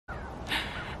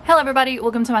Hello everybody,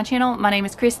 welcome to my channel. My name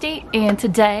is Kristi and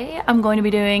today I'm going to be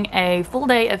doing a full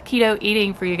day of keto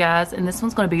eating for you guys, and this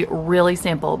one's going to be really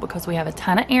simple because we have a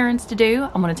ton of errands to do.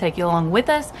 I'm going to take you along with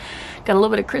us. Got a little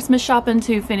bit of Christmas shopping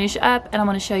to finish up, and I'm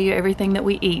going to show you everything that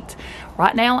we eat.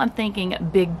 Right now I'm thinking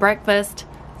big breakfast,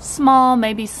 small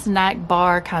maybe snack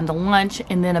bar kind of lunch,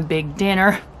 and then a big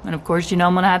dinner. And of course, you know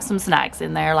I'm gonna have some snacks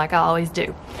in there like I always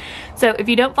do. So if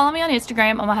you don't follow me on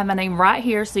Instagram, I'm gonna have my name right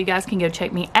here so you guys can go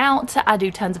check me out. I do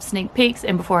tons of sneak peeks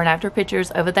and before and after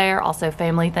pictures over there, also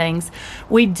family things.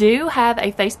 We do have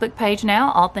a Facebook page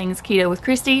now, All Things Keto with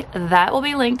Kristi. That will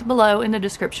be linked below in the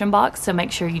description box, so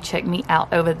make sure you check me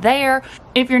out over there.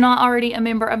 If you're not already a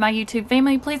member of my YouTube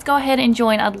family, please go ahead and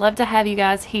join. I'd love to have you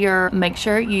guys here. Make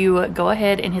sure you go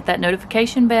ahead and hit that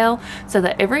notification bell so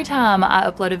that every time I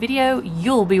upload a video,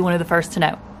 you'll be one of the first to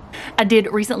know. I did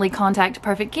recently contact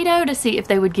Perfect Keto to see if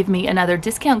they would give me another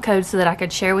discount code so that I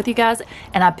could share with you guys,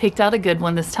 and I picked out a good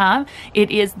one this time.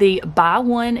 It is the buy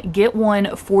one get one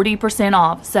 40%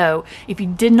 off. So if you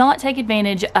did not take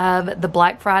advantage of the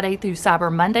Black Friday through Cyber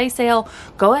Monday sale,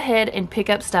 go ahead and pick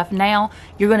up stuff now.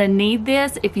 You're going to need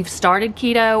this if you've started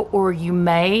keto or you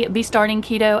may be starting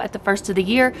keto at the first of the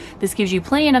year. This gives you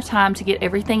plenty enough time to get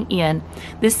everything in.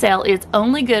 This sale is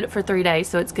only good for 3 days,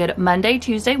 so it's good Monday,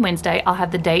 Tuesday, Wednesday. I'll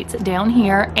have the dates down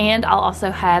here, and I'll also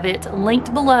have it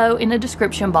linked below in the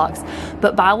description box.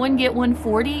 But buy one get one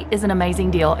 40 is an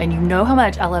amazing deal, and you know how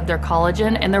much I love their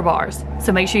collagen and their bars,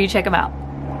 so make sure you check them out.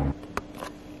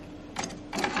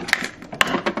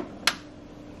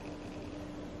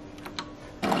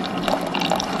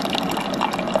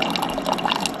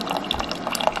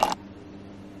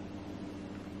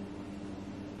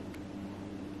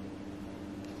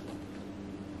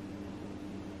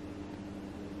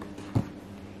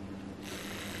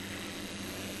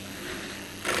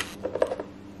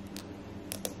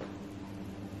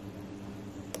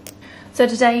 So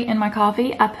today in my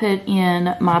coffee, I put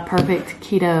in my Perfect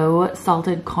Keto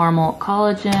Salted Caramel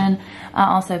Collagen. I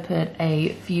also put a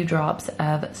few drops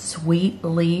of Sweet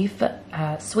Leaf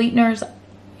sweeteners,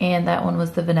 and that one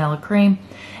was the vanilla cream.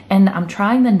 And I'm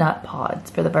trying the nut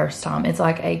pods for the first time. It's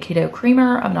like a keto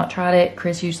creamer. I've not tried it.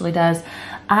 Chris usually does.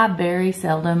 I very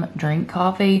seldom drink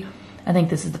coffee. I think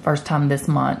this is the first time this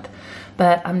month,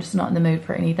 but I'm just not in the mood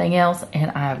for anything else, and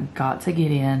I've got to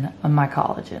get in on my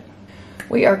collagen.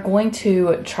 We are going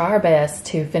to try our best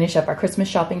to finish up our Christmas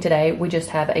shopping today. We just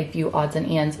have a few odds and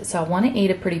ends. So I want to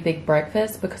eat a pretty big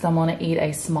breakfast because I want to eat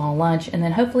a small lunch and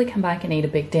then hopefully come back and eat a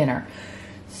big dinner.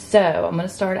 So I'm going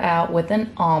to start out with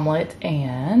an omelet,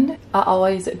 and I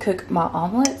always cook my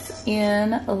omelets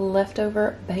in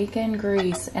leftover bacon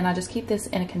grease, and I just keep this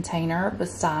in a container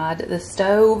beside the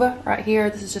stove right here.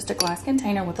 This is just a glass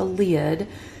container with a lid,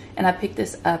 and I picked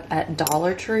this up at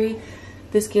Dollar Tree.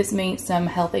 This gives me some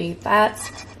healthy fats.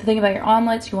 The thing about your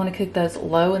omelets, you want to cook those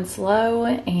low and slow,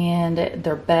 and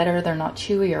they're better. They're not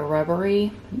chewy or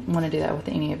rubbery. You want to do that with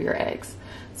any of your eggs.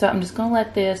 So I'm just going to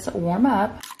let this warm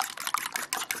up.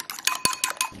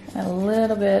 A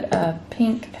little bit of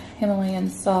pink Himalayan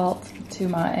salt to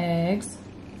my eggs.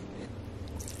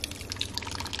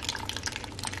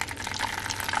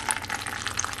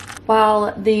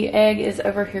 While the egg is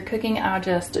over here cooking, I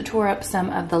just tore up some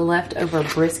of the leftover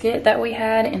brisket that we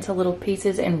had into little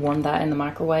pieces and warmed that in the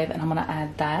microwave, and I'm going to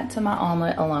add that to my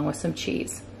omelet along with some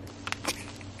cheese.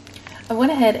 I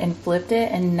went ahead and flipped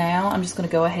it, and now I'm just going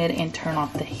to go ahead and turn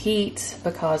off the heat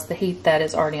because the heat that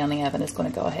is already on the oven is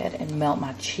going to go ahead and melt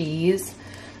my cheese.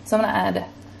 So I'm going to add,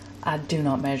 I do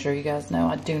not measure, you guys know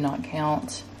I do not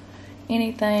count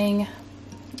anything.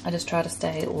 I just try to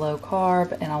stay low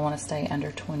carb, and I want to stay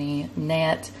under 20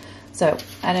 net. So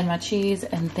add in my cheese,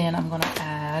 and then I'm going to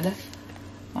add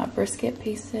my brisket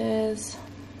pieces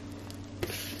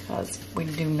because we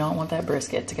do not want that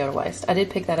brisket to go to waste. I did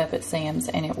pick that up at Sam's,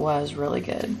 and it was really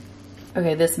good.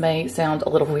 Okay, this may sound a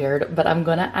little weird, but I'm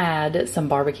going to add some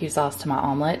barbecue sauce to my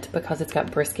omelet because it's got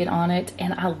brisket on it,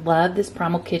 and I love this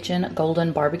Primal Kitchen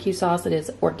golden barbecue sauce. It is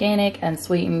organic and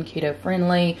sweetened, keto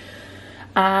friendly.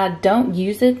 I don't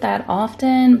use it that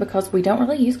often because we don't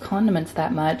really use condiments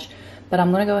that much, but I'm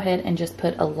going to go ahead and just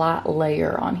put a light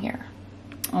layer on here.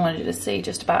 I wanted you to see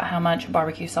just about how much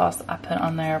barbecue sauce I put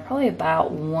on there. Probably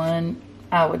about one,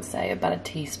 I would say about a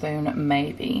teaspoon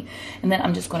maybe. And then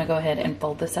I'm just going to go ahead and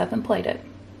fold this up and plate it.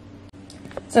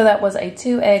 So that was a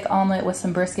 2-egg omelet with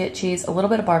some brisket, cheese, a little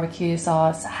bit of barbecue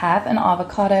sauce, half an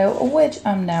avocado, which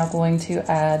I'm now going to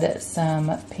add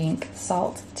some pink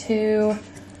salt to,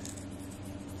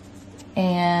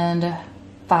 and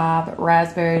 5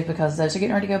 raspberries because those are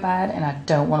getting ready to go bad and I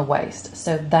don't want to waste.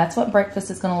 So that's what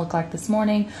breakfast is going to look like this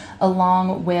morning,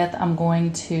 along with I'm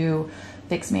going to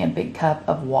fix me a big cup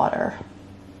of water.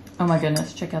 Oh my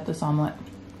goodness, check out this omelet.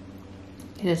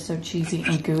 It is so cheesy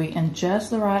and gooey, and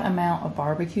just the right amount of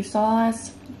barbecue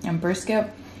sauce and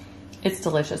brisket. It's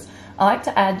delicious. I like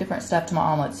to add different stuff to my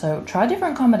omelet, so try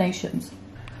different combinations.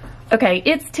 Okay,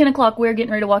 it's 10 o'clock. We're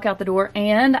getting ready to walk out the door,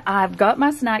 and I've got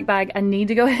my snack bag. I need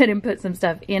to go ahead and put some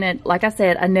stuff in it. Like I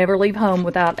said, I never leave home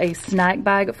without a snack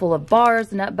bag full of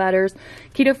bars, nut butters,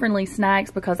 keto-friendly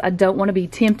snacks, because I don't want to be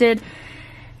tempted.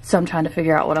 So I'm trying to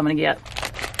figure out what I'm going to get.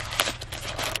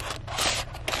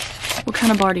 What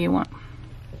kind of bar do you want?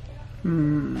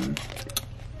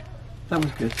 That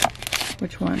one's good.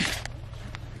 Which one?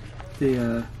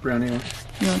 The brownie one.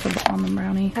 You want the almond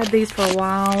brownie? Had these for a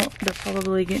while. They're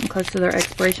probably getting close to their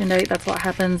expiration date. That's what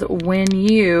happens when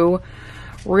you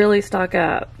really stock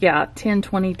up. Yeah,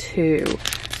 10/22.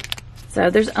 So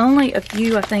there's only a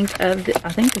few, I think, of the,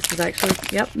 I think this is actually,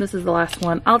 yep, this is the last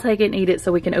one. I'll take it and eat it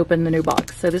so we can open the new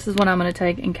box. So this is what I'm going to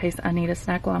take in case I need a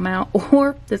snack while I'm out,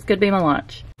 or this could be my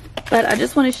lunch. But I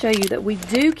just want to show you that we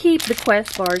do keep the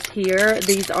Quest bars here.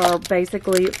 These are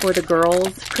basically for the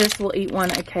girls. Chris will eat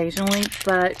one occasionally,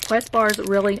 but Quest bars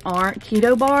really aren't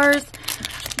keto bars.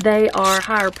 They are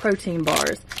higher protein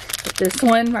bars. But this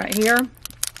one right here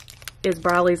is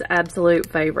Briley's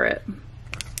absolute favorite.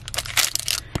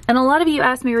 And a lot of you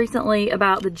asked me recently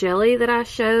about the jelly that I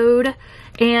showed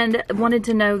and wanted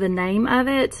to know the name of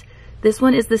it. This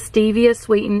one is the stevia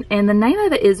sweetened, and the name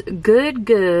of it is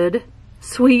Good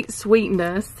Sweet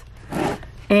Sweetness,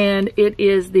 and it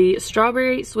is the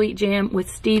strawberry sweet jam with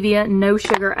stevia, no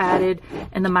sugar added,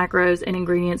 and the macros and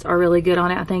ingredients are really good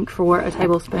on it. I think for a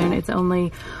tablespoon it's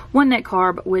only 1 net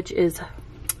carb, which is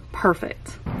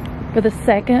perfect. For the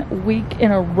second week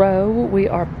in a row, we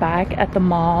are back at the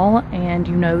mall, and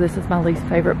you know this is my least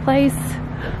favorite place.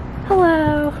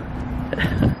 Hello.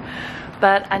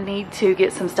 But I need to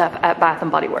get some stuff at Bath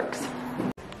 & Body Works.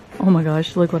 Oh my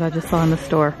gosh, look what I just saw in the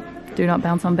store. Do not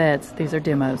bounce on beds. These are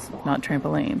demos, not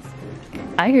trampolines.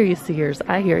 I hear you, Sears.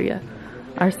 I hear you.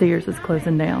 Our Sears is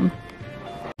closing down.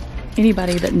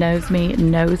 Anybody that knows me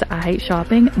knows I hate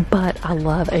shopping, but I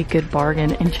love a good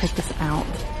bargain. And check this out.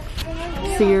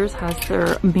 Sears has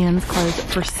their men's clothes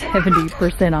for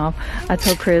 70% off. I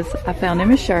told Chris I found him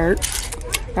a shirt.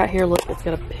 Right here, look, it's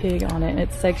got a pig on it and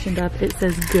it's sectioned up. It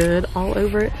says good all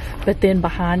over it, but then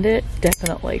behind it,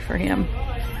 definitely for him.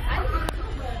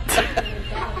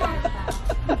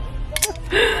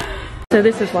 So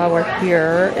this is why we're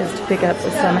here, is to pick up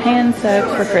some hand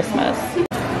soaps for Christmas.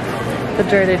 The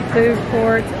dreaded food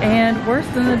court, and worse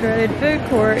than the dreaded food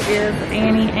court is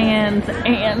Annie Ann's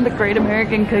and the Great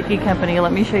American Cookie Company.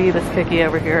 Let me show you this cookie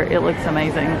over here. It looks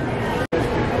amazing.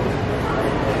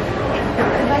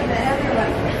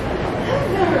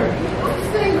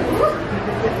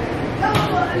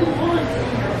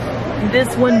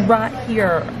 This one right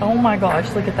here, oh my gosh,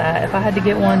 look at that. If I had to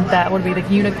get one, that would be the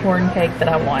unicorn cake that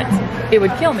I want. It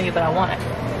would kill me, but I want it.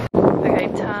 Okay,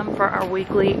 time for our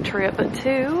weekly trip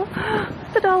to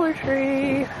the Dollar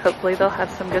Tree. Hopefully they'll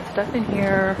have some good stuff in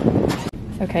here.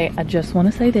 Okay, I just want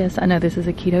to say this. I know this is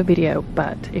a keto video,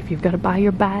 but if you've got to buy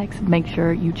your bags, make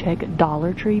sure you check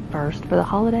Dollar Tree first for the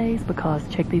holidays, because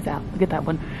check these out. Look at that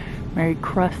one. Merry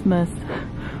Christmas.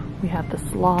 We have the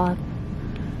sloth.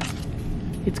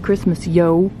 It's Christmas,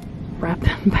 yo, wrapped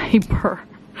in paper.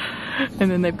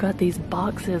 And then they've got these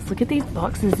boxes. Look at these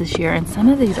boxes this year, and some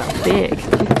of these are big.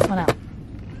 Check this one out.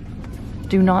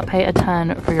 Do not pay a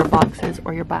ton for your boxes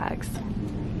or your bags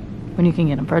when you can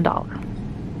get them for $1.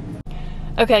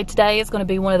 Okay, today is going to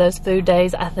be one of those food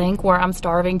days, I think, where I'm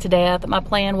starving to death. My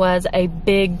plan was a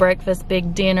big breakfast,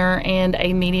 big dinner, and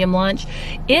a medium lunch.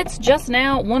 It's just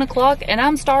now 1 o'clock and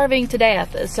I'm starving to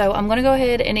death. So I'm going to go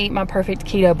ahead and eat my perfect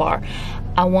keto bar.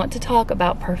 I want to talk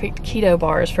about perfect keto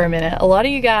bars for a minute. A lot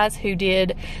of you guys who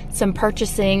did some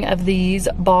purchasing of these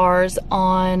bars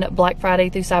on Black Friday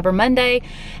through Cyber Monday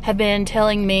have been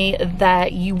telling me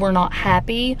that you were not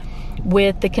happy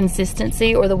with the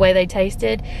consistency or the way they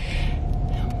tasted.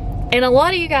 And a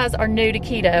lot of you guys are new to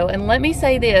keto, and let me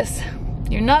say this,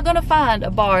 you're not gonna find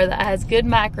a bar that has good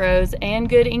macros and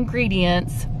good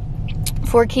ingredients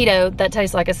for keto that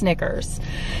tastes like a Snickers.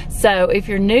 So if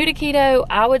you're new to keto,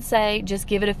 I would say just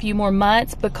give it a few more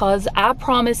months, because I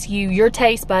promise you, your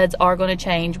taste buds are gonna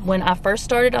change. When I first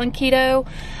started on keto,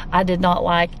 I did not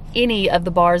like any of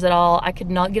the bars at all. I could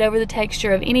not get over the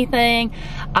texture of anything.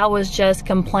 I was just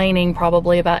complaining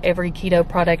probably about every keto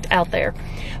product out there.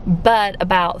 But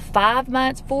about 5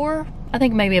 months, I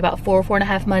think maybe about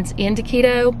 4.5 months into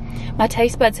keto, my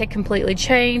taste buds had completely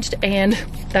changed, and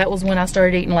that was when I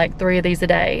started eating like 3 of these a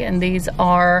day. And these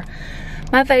are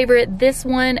My favorite, this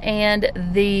one and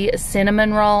the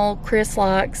cinnamon roll. Chris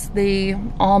likes the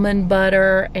almond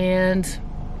butter and...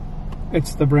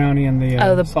 It's the brownie and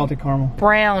the salted caramel.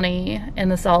 Brownie and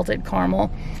the salted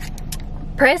caramel.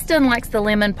 Preston likes the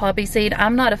lemon poppy seed.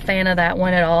 I'm not a fan of that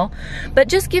one at all. But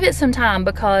just give it some time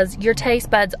because your taste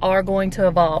buds are going to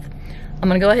evolve. I'm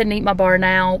gonna go ahead and eat my bar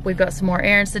now. We've got some more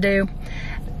errands to do.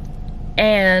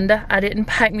 And I didn't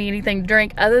pack me anything to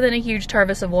drink other than a huge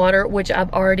Tarvis of water, which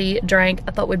I've already drank.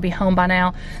 I thought we'd be home by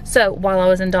now. So while I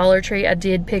was in Dollar Tree, I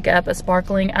did pick up a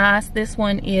sparkling ice. This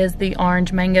one is the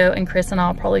orange mango, and Chris and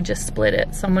I'll probably just split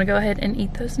it. So I'm gonna go ahead and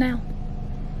eat those now.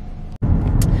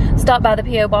 Stopped by the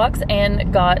P.O. box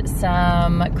and got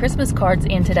some Christmas cards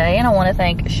in today, and I want to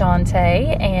thank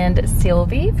Shantae and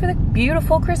Sylvie for the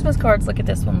beautiful Christmas cards. Look at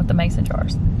this one with the mason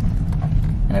jars,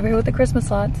 and over here with the Christmas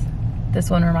lights. This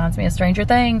one reminds me of Stranger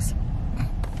Things.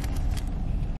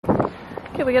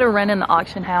 Okay, we gotta run in the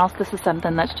auction house. This is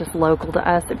something that's just local to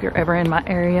us. If you're ever in my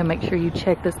area, make sure you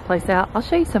check this place out. I'll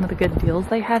show you some of the good deals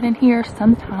they have in here.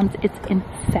 Sometimes it's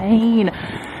insane.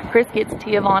 Chris gets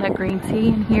Tiavana green tea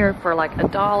in here for like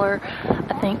 $1.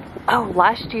 I think, oh,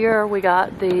 last year we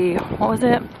got the, what was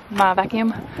it? My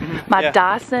vacuum? My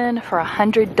Dyson for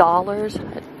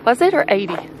 $100. Was it, or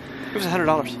 80? It was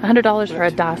 $100. $100 for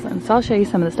a Dyson. So I'll show you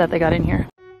some of the stuff they got in here.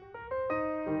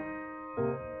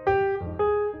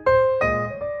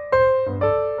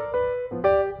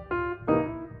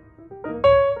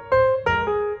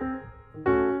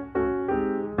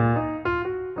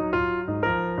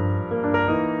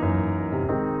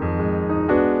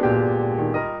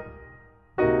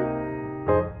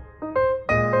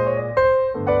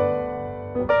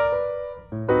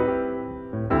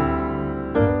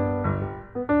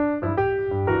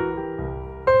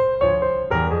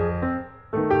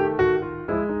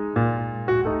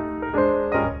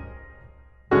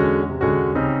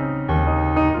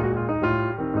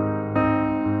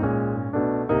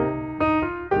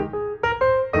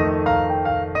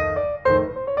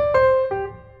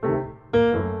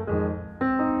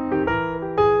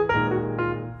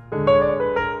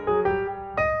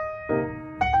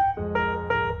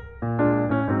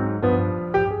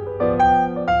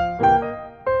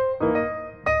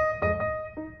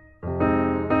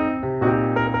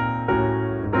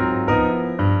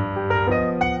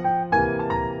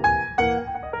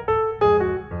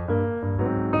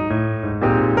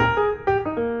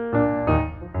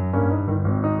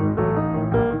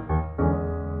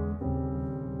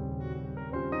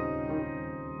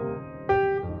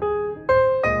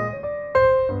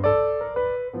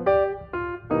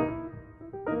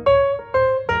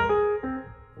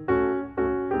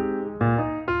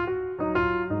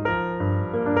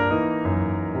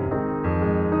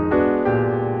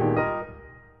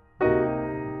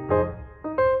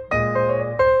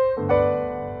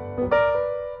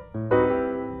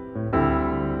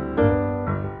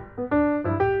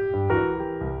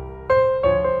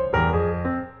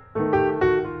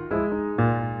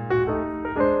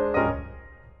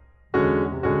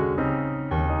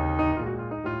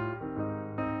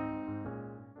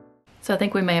 So I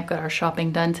think we may have got our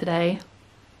shopping done today.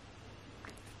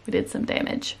 We did some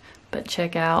damage, but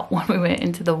check out when we went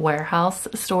into the warehouse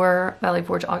store, Valley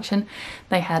Forge auction,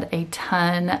 they had a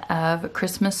ton of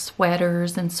Christmas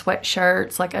sweaters and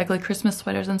sweatshirts, like ugly Christmas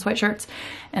sweaters and sweatshirts,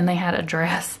 and they had a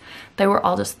dress. They were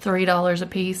all just $3 a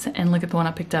piece, and look at the one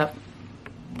I picked up.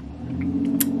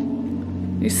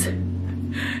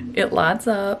 It lights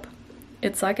up.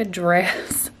 It's like a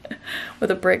dress with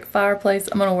a brick fireplace.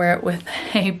 I'm gonna wear it with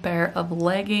a pair of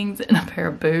leggings and a pair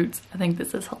of boots. I think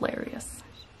this is hilarious.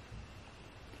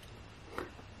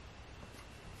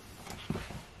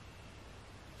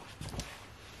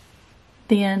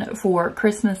 Then for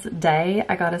Christmas Day,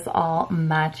 I got us all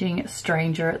matching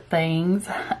Stranger Things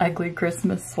ugly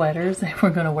Christmas sweaters, and we're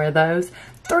gonna wear those.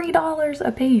 $3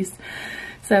 a piece.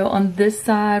 So on this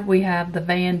side, we have the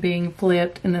van being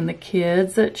flipped and then the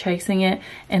kids chasing it.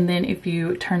 And then if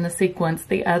you turn the sequence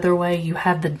the other way, you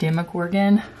have the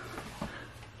Demogorgon.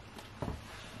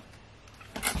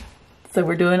 So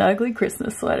we're doing ugly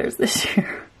Christmas sweaters this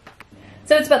year.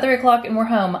 So it's about 3 o'clock and we're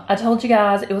home. I told you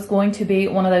guys it was going to be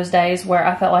one of those days where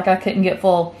I felt like I couldn't get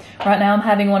full. Right now I'm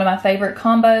having one of my favorite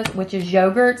combos, which is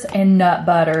yogurts and nut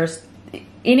butters.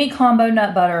 Any combo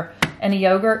nut butter and a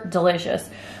yogurt, delicious.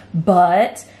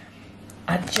 But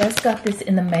I just got this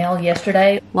in the mail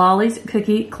yesterday. Lollis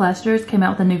Cookie Clusters came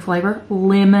out with a new flavor,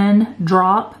 lemon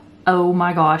drop. Oh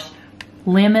my gosh.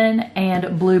 Lemon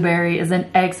and blueberry is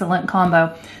an excellent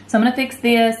combo. So I'm gonna fix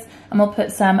this. I'm gonna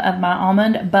put some of my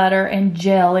almond butter and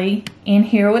jelly in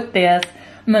here with this.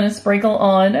 I'm I'm gonna sprinkle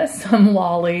on some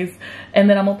Lollis, and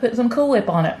then I'm gonna put some Cool Whip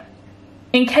on it.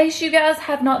 In case you guys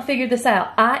have not figured this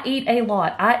out, I eat a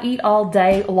lot. I eat all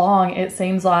day long, it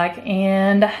seems like,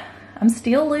 and I'm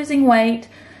still losing weight.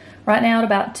 Right now at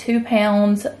about 2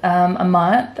 pounds a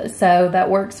month, so that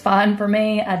works fine for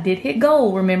me. I did hit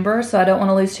goal, remember, so I don't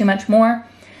want to lose too much more.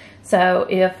 So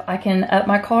if I can up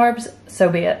my carbs, so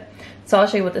be it. So I'll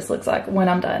show you what this looks like when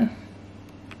I'm done.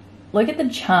 Look at the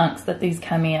chunks that these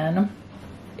come in.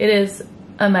 It is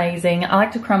amazing. I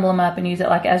like to crumble them up and use it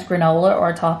like as granola or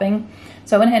a topping.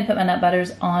 So I went ahead and put my nut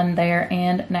butters on there,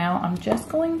 and now I'm just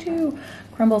going to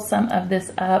crumble some of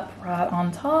this up right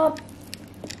on top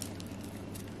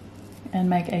and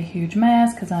make a huge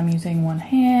mass because I'm using one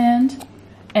hand.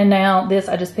 And now this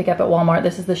I just pick up at Walmart.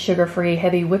 This is the sugar-free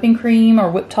heavy whipping cream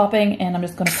or whipped topping, and I'm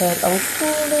just gonna put a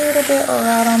little bit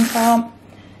right on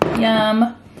top.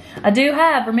 Yum. I do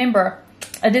have, remember,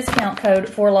 a discount code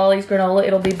for Lollis Granola.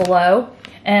 It'll be below.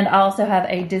 And I also have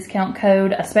a discount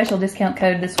code, a special discount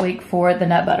code this week for the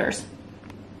nut butters.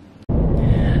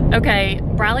 Okay,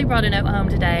 Briley brought a note home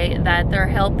today that they're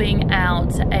helping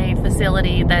out a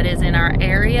facility that is in our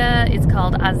area. It's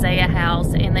called Isaiah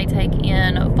House, and they take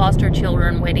in foster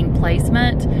children waiting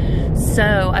placement.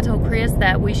 So I told Chris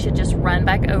that we should just run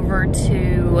back over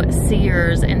to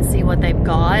Sears and see what they've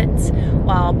got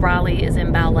while Briley is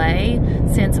in ballet,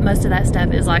 since most of that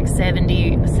stuff is like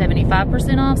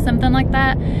 75% off, something like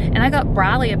that. And I got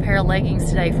Briley a pair of leggings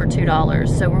today for $2.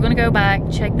 So we're gonna go back,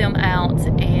 check them out,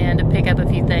 and pick up a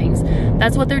few things.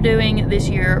 That's what they're doing this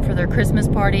year for their Christmas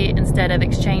party. Instead of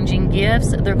exchanging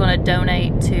gifts, they're going to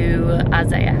donate to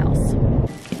Isaiah House.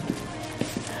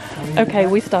 Okay,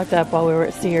 we stocked up while we were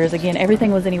at Sears. Again,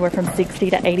 everything was anywhere from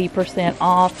 60 to 80%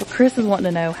 off. Chris is wanting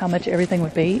to know how much everything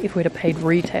would be if we'd have paid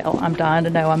retail. I'm dying to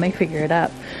know. I may figure it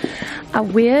up. I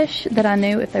wish that I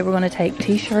knew if they were going to take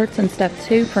t-shirts and stuff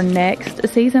too for next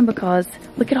season, because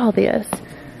look at all this.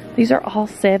 These are all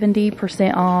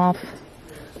 70% off.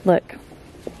 Look.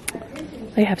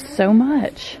 They have so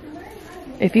much.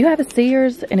 If you have a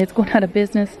Sears and it's going out of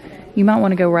business, you might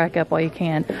want to go rack up while you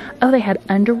can. Oh, they had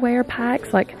underwear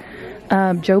packs, like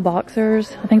Joe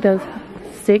Boxers. I think those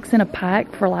 6 in a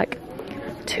pack for like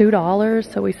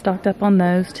 $2. So we stocked up on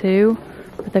those too.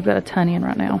 But they've got a ton in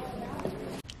right now.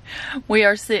 We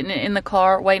are sitting in the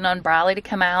car waiting on Briley to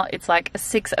come out. It's like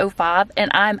 6:05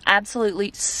 and I'm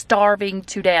absolutely starving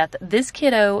to death. This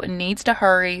kiddo needs to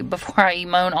hurry before I eat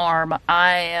my own arm.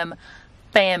 I am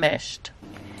famished.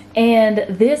 And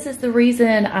this is the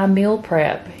reason I meal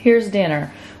prep. Here's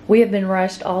dinner. We have been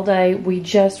rushed all day. We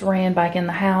just ran back in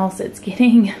the house. It's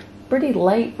getting pretty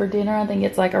late for dinner. I think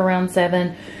it's like around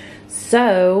 7.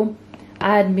 So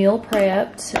I had meal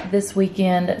prepped this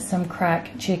weekend some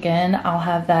crack chicken. I'll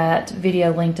have that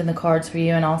video linked in the cards for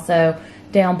you and also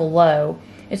down below.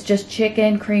 It's just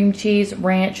chicken, cream cheese,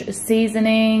 ranch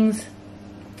seasonings,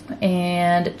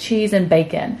 and cheese and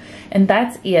bacon, and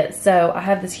that's it. So I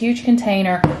have this huge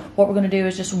container. What we're going to do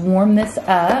is just warm this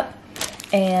up,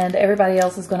 and everybody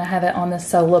else is going to have it on the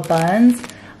sola buns.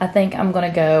 I think I'm going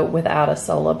to go without a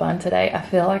sola bun today. I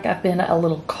feel like I've been a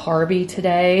little carby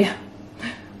today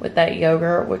with that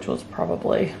yogurt, which was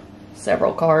probably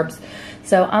several carbs.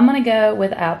 So I'm going to go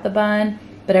without the bun,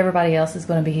 but everybody else is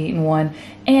going to be eating one.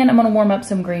 And I'm going to warm up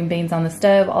some green beans on the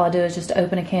stove. All I do is just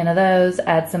open a can of those,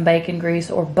 add some bacon grease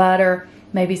or butter,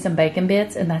 maybe some bacon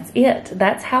bits, and that's it.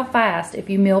 That's how fast, if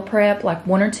you meal prep like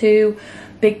 1 or 2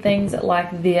 big things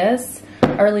like this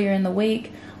earlier in the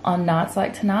week on nights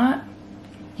like tonight,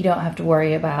 you don't have to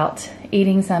worry about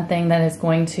eating something that is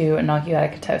going to knock you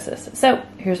out of ketosis. So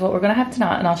here's what we're going to have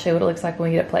tonight, and I'll show you what it looks like when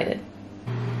we get it plated.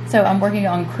 So I'm working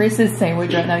on Chris's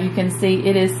sandwich right now. You can see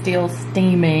it is still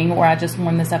steaming where I just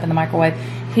warmed this up in the microwave.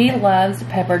 He loves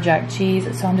pepper jack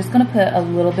cheese, so I'm just going to put a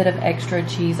little bit of extra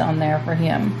cheese on there for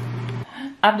him.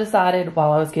 I've decided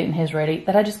while I was getting his ready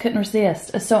that I just couldn't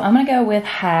resist. So I'm going to go with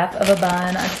half of a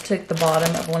bun. I just took the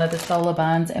bottom of one of the sola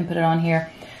buns and put it on here.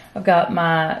 I've got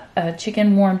my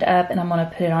chicken warmed up, and I'm going to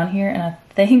put it on here, and I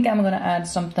think I'm going to add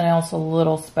something else a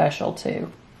little special too.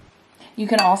 You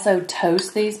can also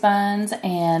toast these buns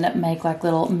and make like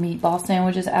little meatball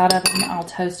sandwiches out of them. I'll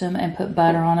toast them and put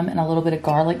butter on them and a little bit of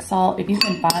garlic salt. If you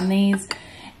can find these,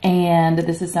 and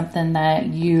this is something that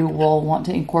you will want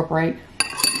to incorporate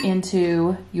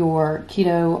into your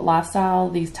keto lifestyle,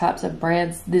 these types of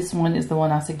breads, this one is the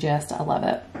one I suggest. I love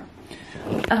it.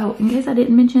 Oh, in case I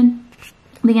didn't mention,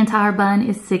 the entire bun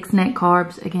is 6 net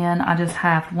carbs. Again, I just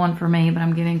halved one for me, but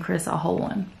I'm giving Chris a whole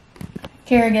one.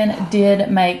 Kerrigan did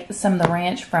make some of the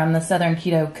ranch from the Southern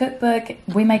Keto Cookbook.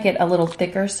 We make it a little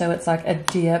thicker, so it's like a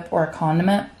dip or a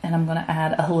condiment, and I'm going to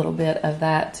add a little bit of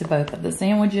that to both of the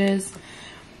sandwiches.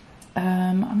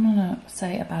 I'm gonna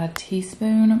say about a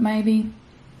teaspoon maybe.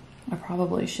 I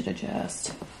probably should have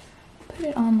just put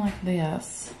it on like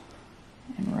this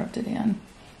and rubbed it in.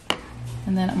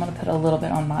 And then I'm gonna put a little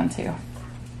bit on mine too.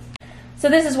 So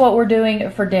this is what we're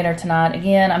doing for dinner tonight.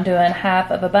 Again, I'm doing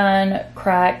half of a bun,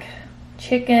 crack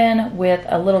chicken with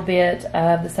a little bit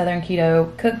of the Southern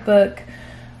Keto Cookbook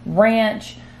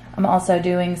ranch. I'm also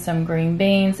doing some green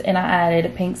beans, and I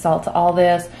added pink salt to all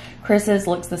this. Chris's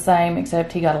looks the same,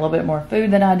 except he got a little bit more food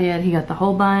than I did. He got the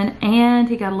whole bun, and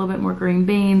he got a little bit more green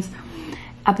beans.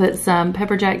 I put some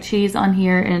pepper jack cheese on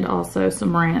here and also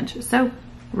some ranch. So,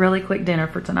 really quick dinner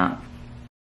for tonight.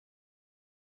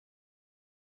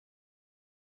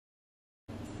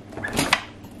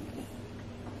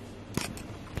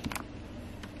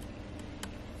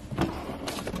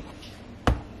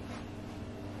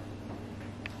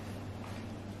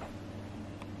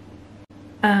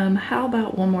 How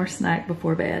about one more snack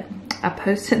before bed? I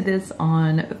posted this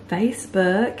on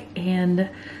Facebook and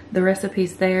the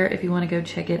recipe's there if you want to go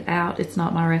check it out. It's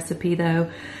not my recipe though.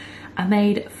 I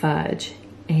made fudge,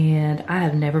 and I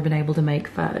have never been able to make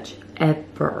fudge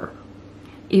ever,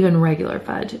 even regular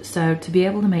fudge. So to be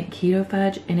able to make keto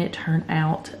fudge and it turned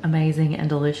out amazing and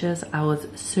delicious, I was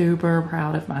super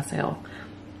proud of myself.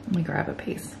 Let me grab a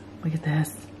piece. Look at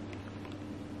this.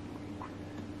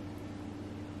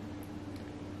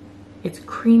 It's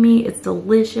creamy, it's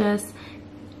delicious.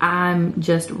 I'm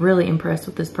just really impressed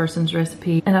with this person's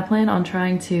recipe, and I plan on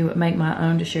trying to make my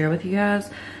own to share with you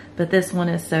guys, but this one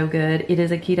is so good. It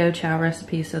is a keto chow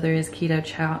recipe, so there is keto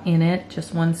chow in it,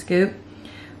 just 1 scoop.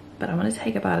 But I'm gonna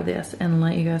take a bite of this and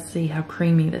let you guys see how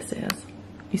creamy this is.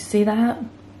 You see that?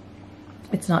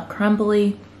 It's not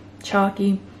crumbly,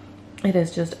 chalky. It is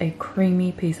just a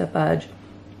creamy piece of fudge.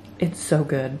 It's so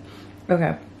good.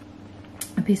 Okay,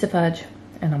 a piece of fudge,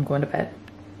 and I'm going to bed.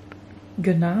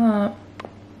 Good night.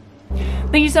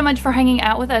 Thank you so much for hanging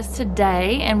out with us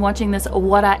today and watching this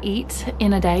What I Eat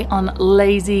in a Day on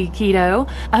Lazy Keto.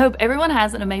 I hope everyone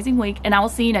has an amazing week, and I will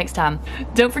see you next time.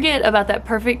 Don't forget about that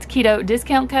perfect keto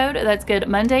discount code. That's good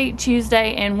Monday,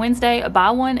 Tuesday, and Wednesday.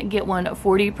 Buy one, get one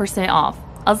 40% off.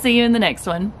 I'll see you in the next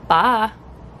one. Bye.